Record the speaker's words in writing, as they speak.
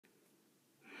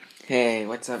Hey,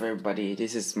 what's up everybody?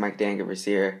 This is Mike Dangavers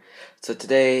here. So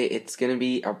today it's gonna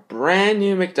be a brand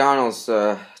new McDonald's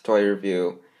toy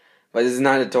review. But this is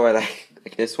not a toy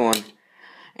like this one.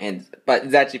 But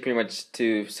it's actually pretty much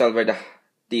to celebrate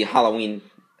the Halloween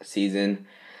season,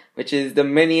 which is the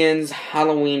Minions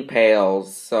Halloween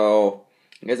Pails. So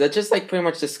because I just pretty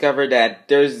much discovered that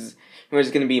there's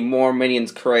gonna be more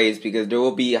Minions craze because there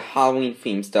will be Halloween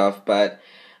themed stuff, but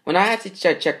when I had to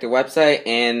check the website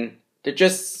and they're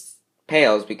just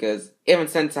pails because even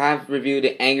since I've reviewed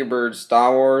the Angry Birds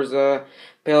Star Wars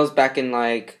pails back in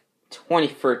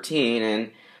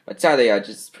 2013, but sadly I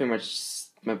just pretty much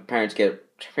my parents got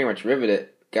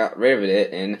rid of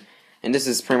it, and this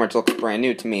is pretty much looks brand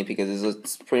new to me because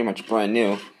it's pretty much brand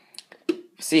new.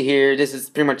 See here, this is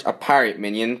pretty much a pirate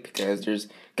minion because there's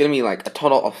gonna be a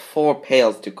total of 4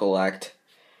 pails to collect.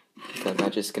 Because I'm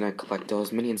just gonna collect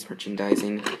those minions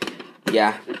merchandising.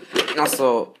 Yeah, and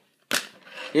also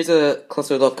here's a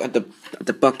closer look at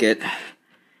the bucket.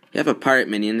 You have a pirate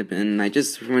minion, and I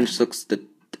just look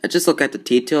at the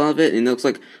detail of it, and it looks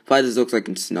like this looks like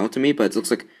in snow to me, but it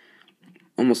looks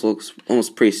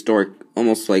almost prehistoric,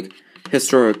 almost like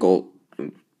historical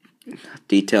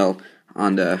detail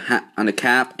on the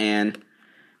cap and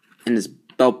his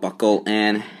belt buckle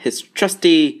and his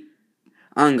trusty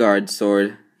on guard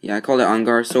sword. Yeah, I call it on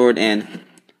guard sword, and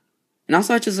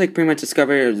also I just pretty much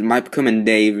discovered it was Mike and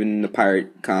Dave in the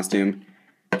pirate costume.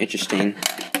 Interesting.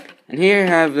 And here I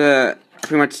have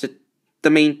pretty much the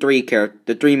main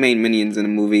the 3 main minions in the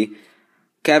movie: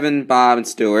 Kevin, Bob, and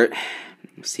Stuart.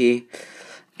 See,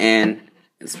 and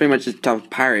it's pretty much the top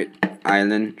of Pirate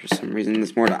Island. For some reason,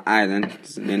 it's more the island.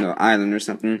 It's the name of the island or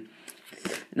something.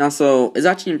 And also, it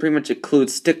actually pretty much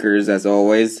includes stickers as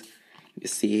always. You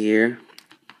see here,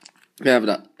 we have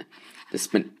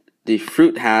the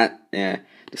fruit hat, the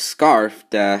scarf,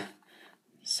 the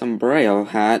sombrero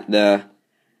hat, the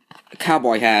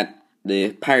cowboy hat,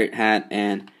 the pirate hat,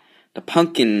 and the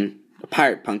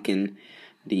pirate pumpkin,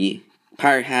 the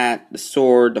pirate hat, the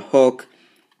sword, the hook,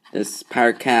 this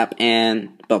pirate cap,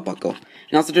 and the belt buckle.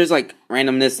 And also there's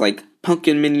randomness,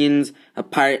 pumpkin minions, a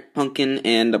pirate pumpkin,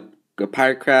 and a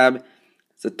pirate crab.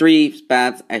 So 3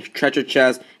 spats, a treasure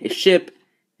chest, a ship,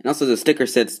 and also the sticker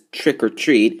says trick or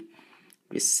treat.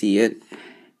 You see it?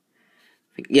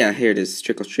 Yeah, here it is,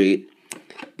 trick or treat.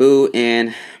 Boo,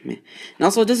 and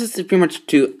also this is pretty much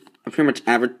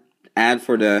ad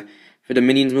for the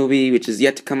Minions movie, which is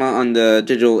yet to come out on the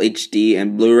digital HD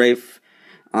and Blu-ray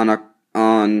on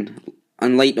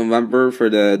late November for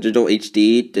the digital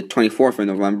HD, the 24th of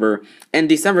November, and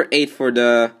December 8th for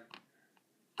the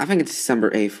I think it's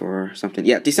December 8th or something.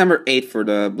 Yeah, December 8th for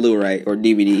the Blu-ray or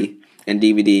DVD and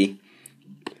DVD.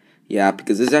 Yeah,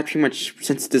 because this is pretty much,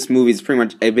 since this movie is pretty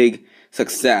much a big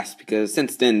success, because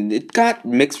since then it got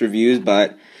mixed reviews,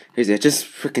 but I just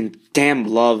freaking damn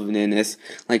love in this,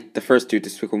 like the first 2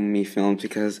 Despicable Me films,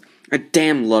 because I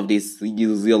damn love these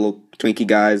little Twinkie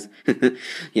guys.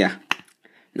 Yeah,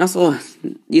 and also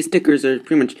these stickers are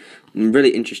pretty much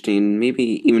really interesting.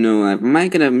 Maybe even though I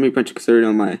might get a pretty much consider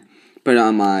put it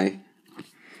on my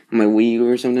Wii U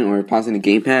or something, or possibly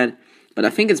the gamepad. But I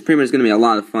think it's pretty much going to be a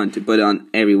lot of fun to put it on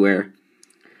everywhere.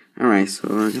 Alright, so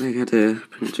I'm going to have to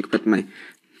pretty much expect my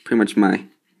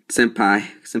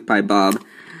senpai Bob.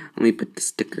 Let me put the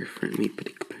sticker first. Let me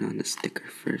put on the sticker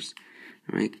first.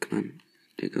 Alright, come on.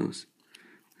 There it goes.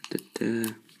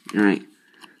 Alright.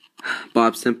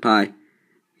 Bob senpai.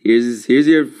 Here's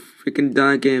your freaking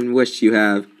doggone wish you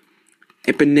have.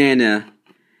 A banana.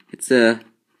 It's a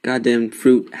goddamn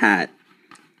fruit hat.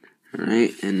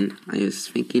 Alright, and I was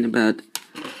thinking about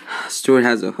Stuart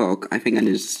has a hook. I think I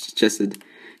just suggested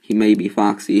he may be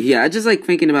Foxy. Yeah, I just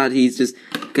thinking about he's just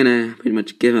gonna pretty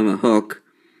much give him a hook.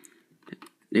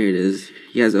 There it is.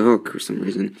 He has a hook for some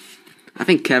reason. I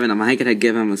think Kevin, I might gonna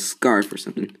give him a scarf or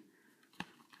something.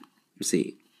 Let's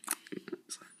see.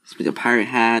 Let's make a pirate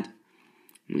hat.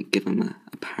 I'm gonna give him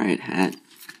a pirate hat.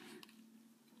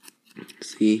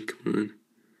 Let's see, come on.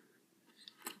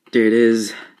 There it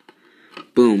is.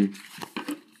 Boom.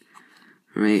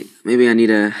 Alright, maybe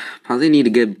I probably need to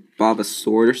give Bob a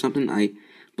sword or something. I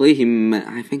believe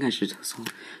I think I should also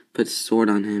put a sword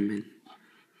on him. And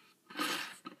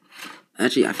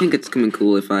actually, I think it's coming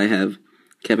cool if I have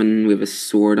Kevin with a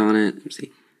sword on it. Let me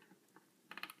see.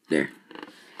 There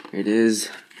it is.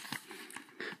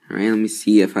 Alright, let me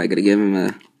see if I gotta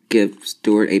give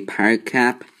Stuart a pirate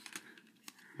cap.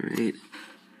 Alright.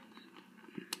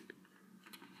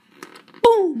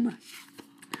 Boom!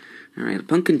 Alright, a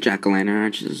pumpkin jack-o'-lantern.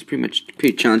 Actually, this is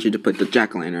pretty challenging to put the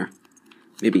jack-o'-lantern.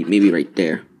 Maybe right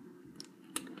there.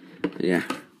 But yeah.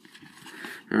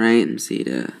 Alright, let me see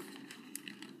the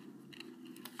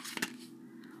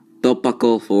belt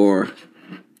buckle for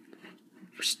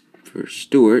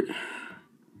Stuart.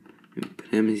 Put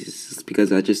him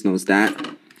because I just noticed that.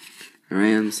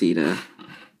 Alright, let's see I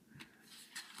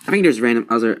think there's random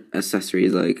other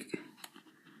accessories, like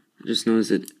I just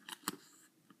noticed it.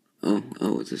 Oh,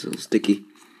 it's just a little sticky.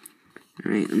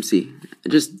 Alright, let me see. I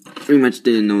just pretty much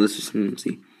didn't know this or something. Let me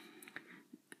see.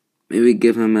 Maybe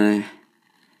give him a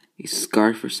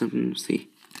scarf or something. Let's see.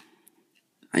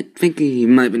 I think he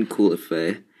might have been cool if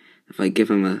I give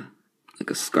him a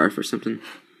scarf or something.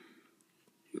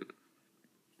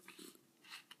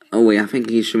 Oh wait, I think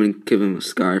he shouldn't give him a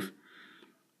scarf.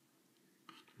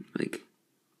 Like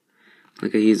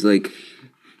he's like.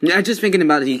 Yeah, just thinking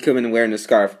about it, he could have been wearing a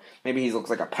scarf. Maybe he looks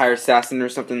like a pirate assassin or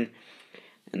something.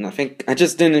 And I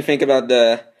just didn't think about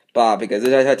the Bob because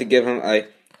I had to give him a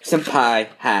senpai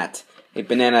hat, a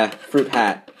banana fruit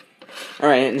hat.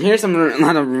 Alright, and here's a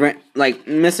lot of like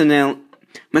miscellaneous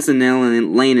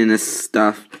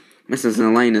stuff.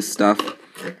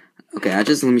 Okay,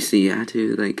 let me see. I had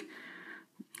to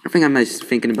I think I might be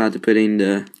thinking about putting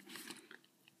the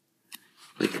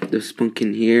spunk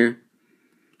in here.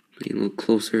 Be a little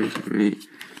closer, right?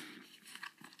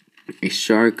 A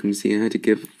shark. Let me see. I had to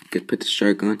put the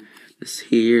shark on this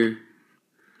here.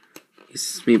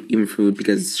 It's maybe even food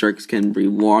because sharks can breathe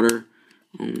water.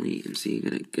 Only, let me see. You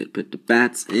gotta put the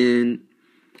bats in.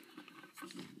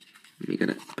 You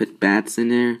gotta put bats in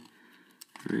there.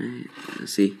 Alright,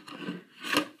 let's see.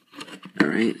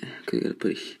 Alright, okay, gotta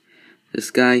put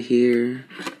this guy here.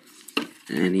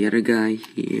 And the other guy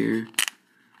here.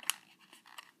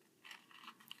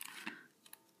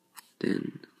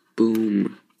 Then,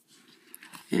 boom.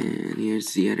 And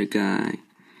here's the other guy.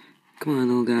 Come on,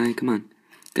 little guy, come on.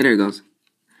 There it goes. I'm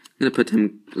gonna put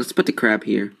him, let's put the crab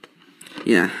here.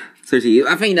 Yeah, seriously,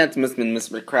 I think that must have been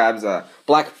Mr. Crab's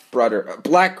black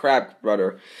crab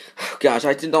brother. Oh, gosh,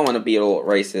 I don't want to be a little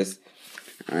racist.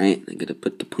 Alright, I'm gonna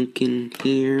put the pumpkin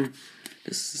here.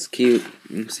 This is cute.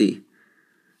 Let's see.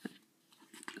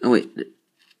 Oh wait,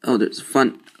 there's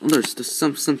some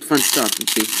fun stuff.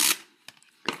 Let's see.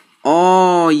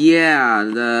 Oh yeah,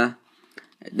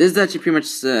 this is actually pretty much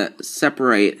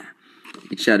separate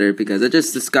each other because I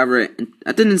just discovered it.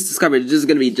 I didn't discover it. It's just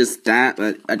gonna be just that,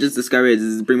 but I just discovered it. This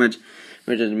is pretty much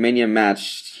a minion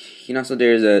match. You know, so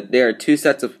there are two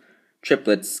sets of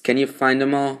triplets. Can you find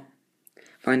them all?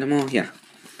 Yeah.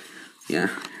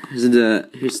 Here's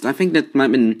I think that might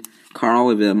have been Carl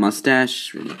with a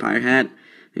mustache with a pirate hat.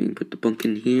 You can put the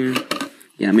pumpkin here.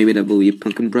 Yeah, maybe that will be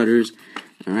Pumpkin Brothers.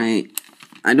 Alright.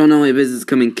 I don't know if this is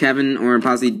coming Kevin or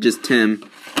possibly just Tim.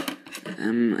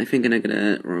 I think I'm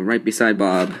gonna right beside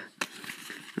Bob.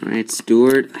 Alright,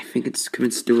 Stuart. I think it's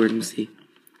coming Stuart. Let me see.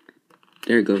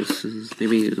 There it goes.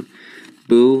 Maybe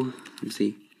Boo. Let me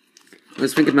see. I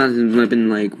was thinking about it might have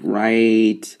been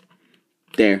right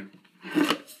there.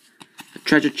 The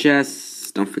treasure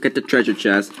chest. Don't forget the treasure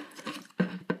chest.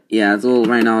 Yeah, it's all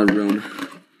right now in the room.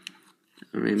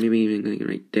 Alright, maybe even gonna get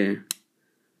right there.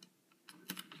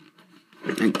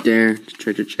 Right there, the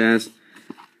treasure chest.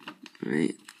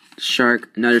 Alright, shark,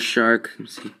 another shark.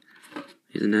 Let's see.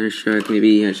 Here's another shark.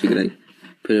 Maybe I should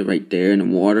put it right there in the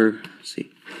water. Let's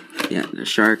see. Yeah, the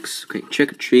sharks. Okay,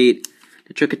 trick or treat.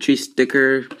 The trick or treat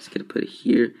sticker. Just gonna put it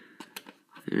here.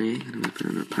 Alright, I'm gonna put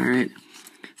it on a pirate.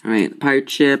 Alright, pirate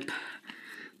ship.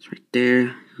 It's right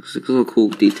there. Looks like a little cool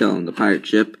detail on the pirate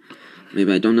ship.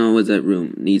 Maybe I don't know what's that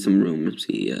room. Need some room. Let's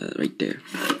see, right there.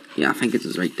 Yeah, I think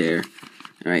it's right there.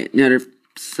 Alright, other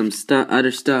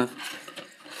stuff.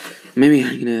 Maybe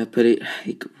I'm gonna put it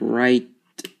right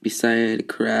beside the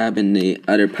crab and the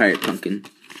other pirate pumpkin.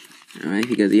 Alright,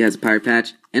 because he has a pirate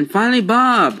patch. And finally, a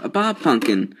Bob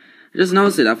pumpkin. I just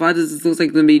noticed it. I thought this looks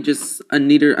like gonna be just I don't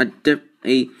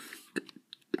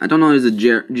know if it's a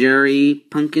Jerry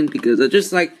pumpkin because I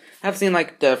just I've seen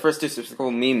the first two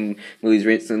Super meme movies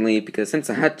recently because since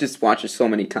I had just watched it so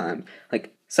many times,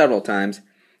 several times.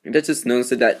 And I just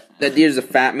noticed that there's a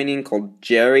fat minion called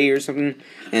Jerry or something,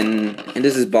 and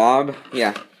this is Bob,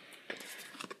 yeah.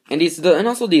 And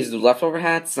also these leftover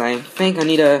hats. I think I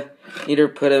need to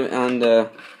put them on the.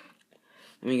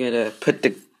 We gotta put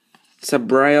the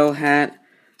sombrero hat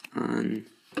on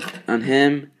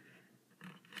him.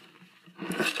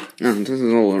 Oh, this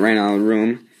is all right out of the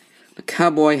room. A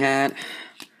cowboy hat.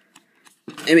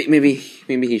 Maybe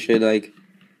he should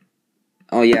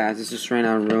Oh yeah, this is just right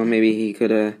out of room. Maybe he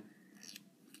could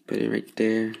put it right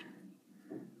there.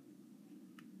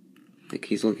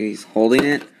 He's holding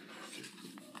it.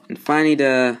 And finally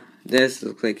this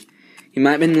looks like he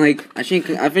might have been I think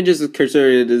just the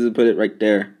cursor doesn't put it right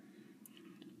there.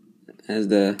 As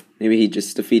maybe he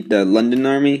just defeat the London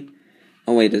army.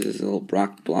 Oh wait, this is a little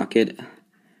block it.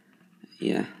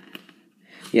 Yeah.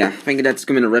 Yeah, I think that's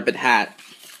going to rip it hat.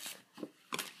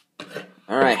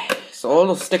 Alright, so all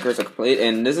those stickers are complete,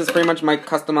 and this is pretty much my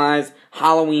customized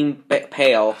Halloween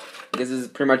pail. This is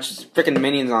pretty much freaking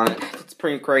minions on it. It's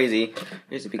pretty crazy.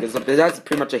 Because that's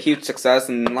pretty much a huge success,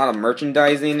 and a lot of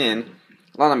merchandising, and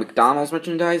a lot of McDonald's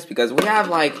merchandise, because we have,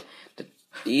 like,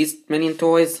 these minion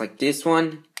toys, like this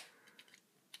one.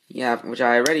 Yeah, which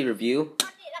I already reviewed.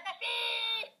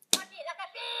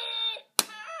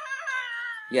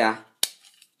 Yeah.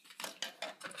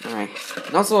 Alright.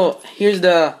 And also, here's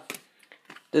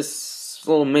this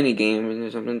little mini game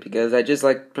or something, because I just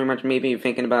like pretty much maybe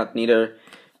thinking about neither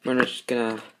had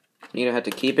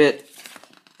to keep it.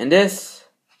 And this,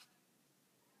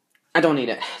 I don't need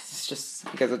it. It's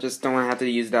just because I just don't want to have to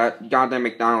use that goddamn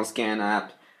McDonald's scan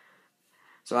app.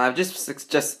 So I just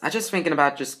thinking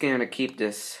about just gonna keep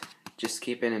this, just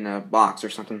keep it in a box or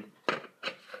something.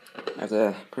 As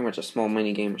a pretty much a small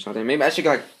mini game or something. Maybe I should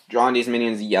like draw these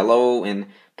minions yellow and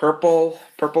purple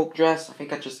dress. I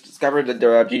think I just discovered that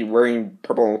they're actually wearing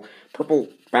purple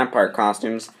vampire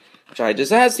costumes, which I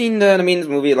just had seen the minions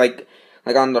movie like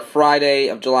on the Friday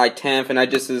of July 10th, and I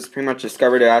just pretty much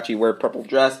discovered they actually wear purple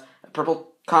dress, a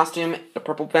purple costume, a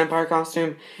purple vampire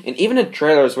costume, and even in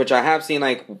trailers, which I have seen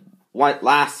like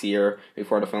last year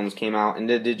before the films came out, and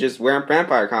they just wearing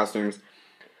vampire costumes.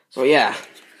 So yeah.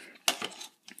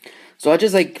 So I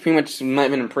just like pretty much might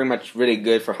have been pretty much really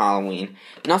good for Halloween.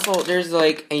 And also there's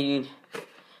like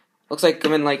looks like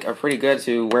coming like a pretty good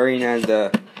to wearing as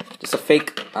just a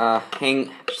fake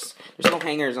there's no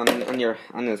hangers on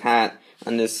this hat,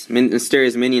 on this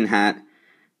mysterious minion hat,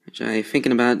 which I'm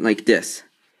thinking about like this.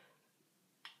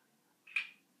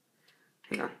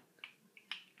 Hang on.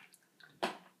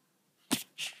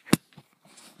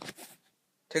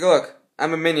 Take a look.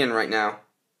 I'm a minion right now.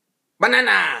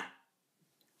 Banana!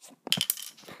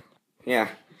 Yeah.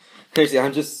 Seriously,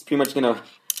 I'm just pretty much gonna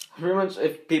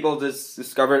if people just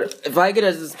discover if I get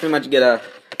just pretty much get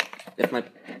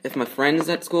if my friends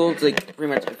at school, it's like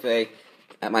pretty much if they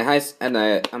at my high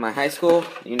school,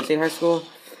 Union State High School,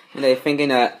 and they thinking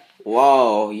that,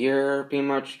 whoa, you're pretty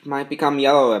much might become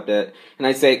yellow a bit, and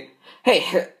I say,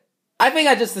 hey, I think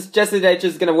I just suggested that I'm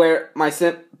just gonna wear my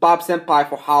Bob Senpai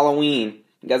for Halloween,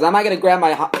 because I'm not gonna grab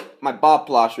my Bob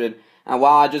plushie, and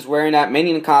while I'm just wearing that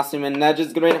minion costume, and I'm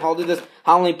just gonna hold this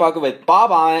Halloween bucket with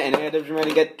Bob on it, and I'm just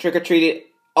gonna get trick or treated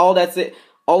all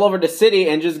over the city,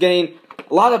 and just getting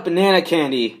a lot of banana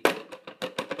candy.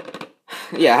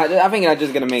 Yeah, I think I'm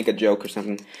just gonna make a joke or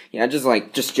something. Yeah,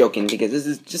 just joking, because this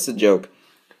is just a joke.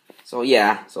 So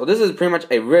yeah, so this is pretty much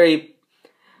a very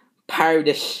pirate,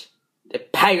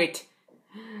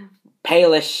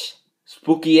 palish,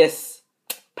 spookiest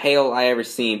pail I ever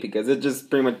seen, because it just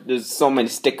pretty much, there's so many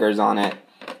stickers on it.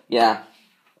 Yeah.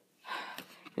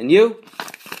 And you?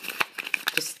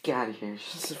 Just get out of here.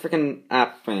 It's just a freaking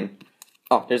app thing.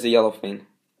 Oh, there's a yellow thing.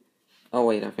 Oh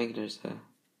wait, I think there's a...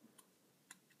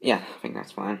 Yeah, I think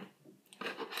that's fine.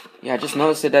 Yeah, I just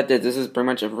noticed that this is pretty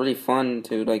much a really fun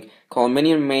to like call a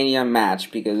Minion Mania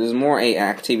match, because it's more a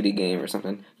activity game or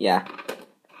something. Yeah.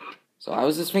 So I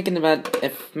was just thinking about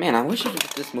I wish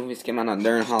this movie came out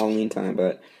during Halloween time,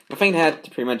 but I think it had to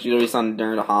pretty much release on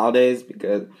during the holidays,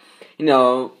 because, you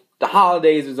know, the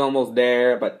holidays is almost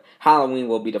there, but Halloween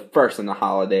will be the first in the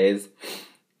holidays.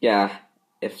 Yeah,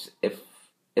 if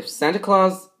Santa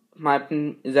Claus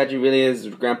is actually really his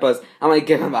grandpa's, I'm gonna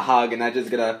give him a hug, and I'm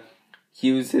just gonna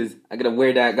I'm gonna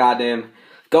wear that goddamn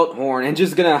goat horn, and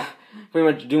just gonna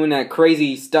pretty much doing that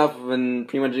crazy stuff, and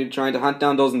pretty much trying to hunt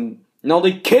down those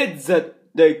naughty kids at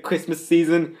the Christmas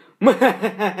season.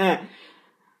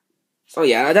 So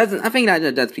yeah, I think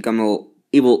that's become a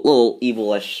little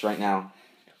evilish right now.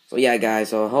 So yeah, guys,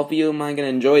 so I hope you might gonna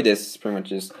enjoy this pretty much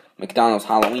this McDonald's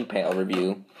Halloween Pail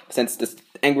review, since this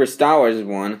Angry Star Wars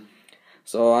one.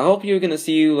 So I hope you're gonna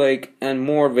see you like in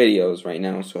more videos right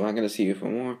now. So I'm gonna see you for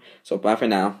more. So bye for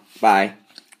now. Bye.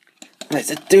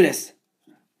 Let's do this.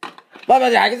 Bye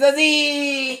bye.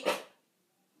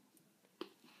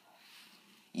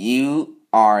 You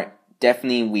are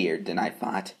definitely weird than I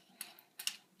thought.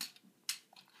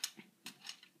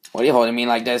 What are you holding me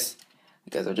like this?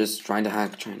 Because I'm just trying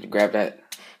to grab that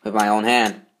with my own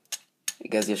hand.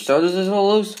 Because your shoulders are so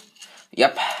loose.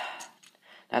 Yep.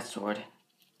 That sword.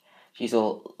 She's a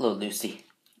little loosey.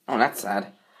 Oh, that's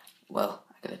sad. Well,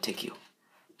 I gotta take you.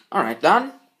 Alright,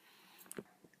 done?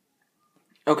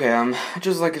 Okay,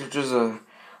 just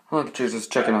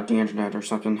checking out the internet or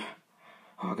something.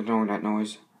 Oh, I can ignore that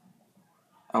noise.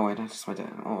 Oh wait, that's my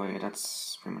dad. Oh wait,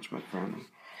 that's pretty much my family.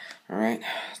 Alright,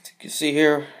 you can see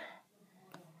here.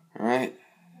 Alright.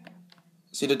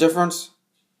 See the difference?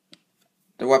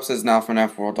 The website is now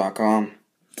FNAFworld.com.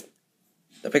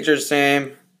 The picture's the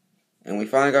same, and we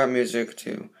finally got music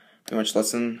to pretty much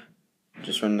listen.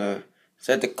 Just from the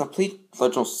complete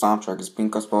virtual soundtrack is being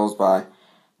composed by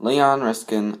Leon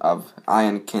Riskin of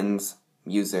Ionkin's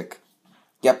Music.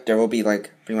 Yep, there will be like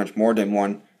pretty much more than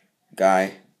one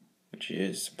guy, which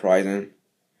is surprising.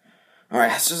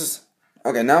 Alright, let's just...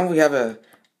 Okay, now we have a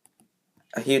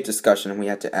huge discussion we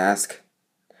had to ask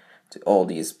to all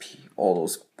those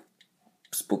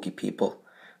spooky people.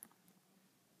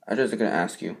 I'm just gonna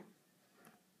ask you.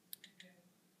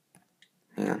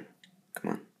 Hang on.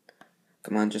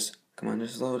 Come on, just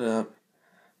load it up.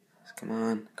 Come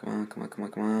on.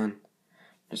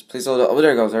 Just please load it up. Oh,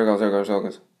 there it goes. Come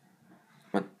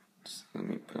on. Just let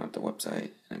me put out the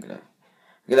website. I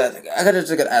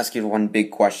gotta ask you one big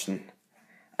question.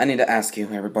 I need to ask you,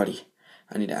 everybody.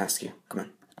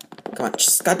 Come on.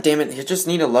 Just goddamn it. You just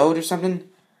need to load or something.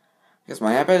 Because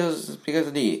my iPad is because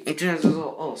of the internet is a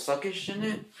little suckish in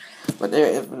it. But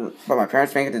my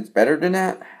parents think it's better than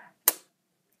that.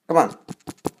 Come on.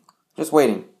 Just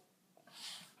waiting.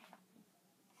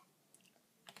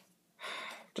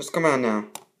 Just come on now.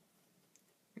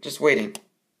 Just waiting.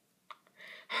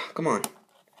 Come on.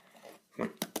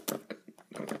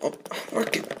 Oh,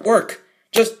 work.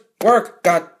 Just work.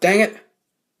 God dang it.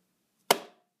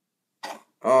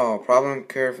 Oh, problem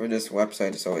occurred for this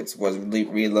website, so it was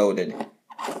reloaded.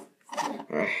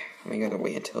 Alright, we gotta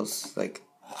wait until it's like,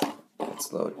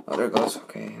 let's load. Oh, there it goes.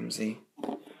 Okay, MZ.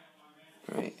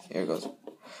 Alright, here it goes.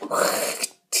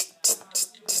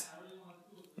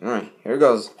 Alright, here it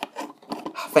goes.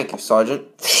 Thank you, Sergeant.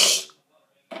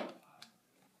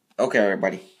 Okay,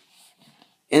 everybody.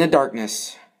 In the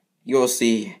darkness, you will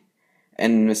see a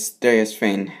mysterious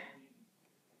thing.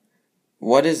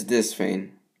 What is this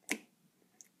thing?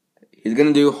 He's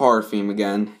gonna do horror theme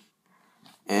again.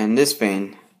 And this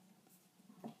thing,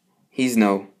 he's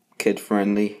no kid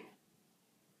friendly.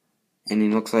 And he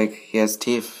looks like he has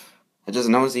teeth. I just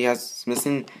noticed he has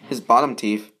missing his bottom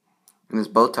teeth. And his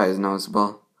bow tie is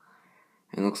noticeable.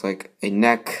 And it looks like a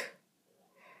neck.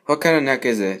 What kind of neck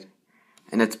is it?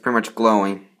 And it's pretty much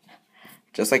glowing.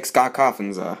 Just like Scott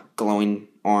Cawthon's glowing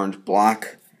orange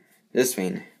block. This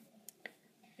thing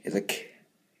is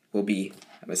will be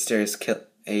a mysterious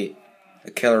a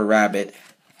killer rabbit.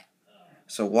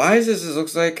 So why is this? It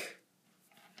looks like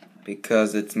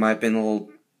because it might been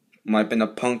a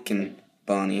pumpkin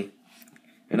bunny.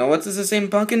 You know what's this? The same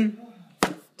pumpkin?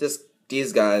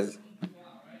 These guys.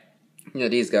 Yeah,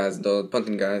 these guys, the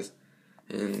pumpkin guys.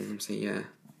 And let's see, yeah.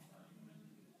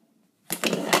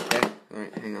 Okay,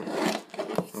 alright, hang on.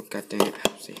 Oh god dang it.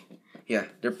 Let's see. Yeah,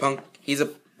 they're he's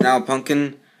now a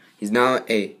pumpkin. He's now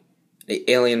a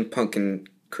alien pumpkin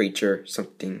creature.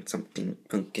 Something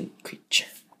pumpkin creature.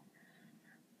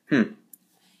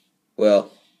 Well,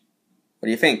 what do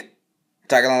you think?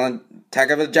 Attack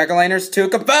of the Jack-o'-lanterns 2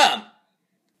 confirm!